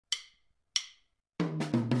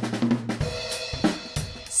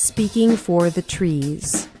Speaking for the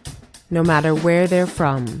trees, no matter where they're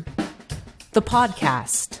from. The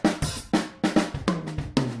podcast.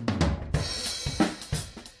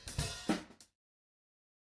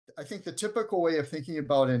 I think the typical way of thinking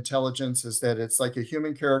about intelligence is that it's like a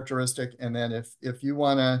human characteristic, and then if you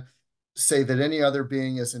want to say that any other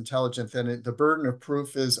being is intelligent, then the burden of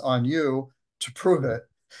proof is on you to prove it.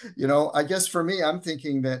 I guess for me, I'm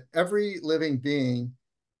thinking that every living being,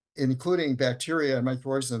 including bacteria and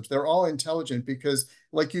microorganisms, they're all intelligent because,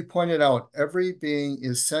 like you pointed out, every being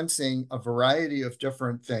is sensing a variety of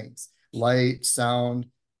different things: light, sound,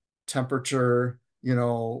 temperature,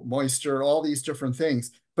 moisture, all these different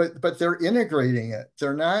things. But they're integrating it.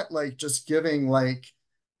 They're not like just giving like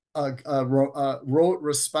a rote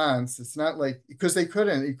response. It's not like, because it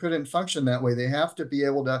couldn't function that way. They have to be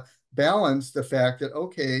able to balance the fact that,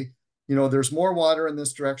 okay, there's more water in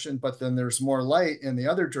this direction, but then there's more light in the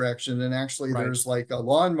other direction. And actually there's like a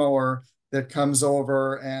lawnmower that comes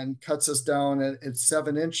over and cuts us down at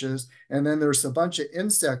 7 inches. And then there's a bunch of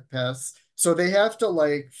insect pests. So they have to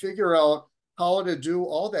like figure out how to do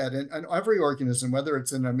all that. And every organism, whether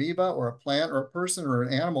it's an amoeba or a plant or a person or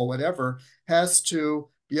an animal, whatever, has to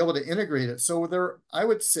be able to integrate it. So I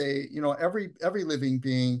would say, every living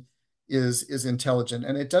being is intelligent.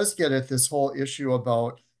 And it does get at this whole issue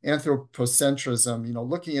about anthropocentrism,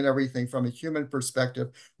 looking at everything from a human perspective,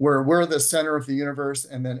 where we're the center of the universe,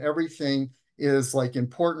 and then everything is like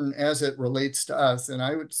important as it relates to us. And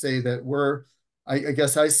I would say that I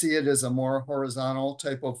guess I see it as a more horizontal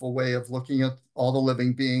type of a way of looking at all the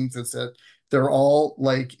living beings. It's that they're all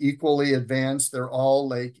like equally advanced, they're all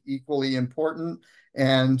like equally important,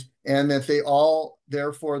 and that they all,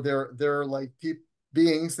 therefore, they're like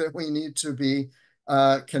beings that we need to be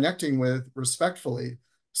connecting with respectfully.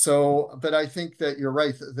 So, but I think that you're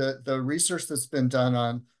right. The research that's been done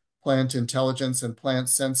on plant intelligence and plant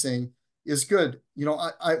sensing is good.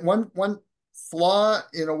 One flaw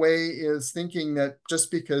in a way is thinking that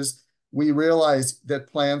just because we realize that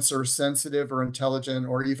plants are sensitive or intelligent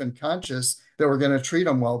or even conscious, that we're going to treat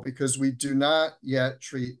them well, because we do not yet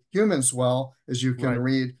treat humans well, as you can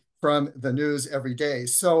read from the news every day.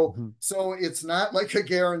 So it's not like a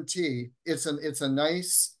guarantee. It's a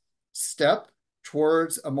nice step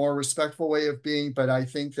towards a more respectful way of being, but I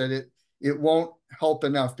think that it won't help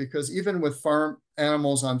enough, because even with farm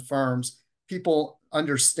animals on farms, people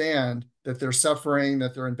understand that they're suffering,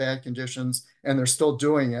 that they're in bad conditions, and they're still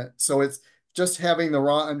doing it. So it's just having the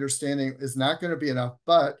raw understanding is not going to be enough,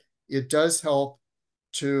 but it does help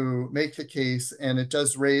to make the case, and it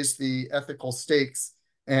does raise the ethical stakes,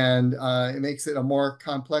 and it makes it a more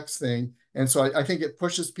complex thing. And so I think it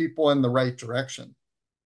pushes people in the right direction.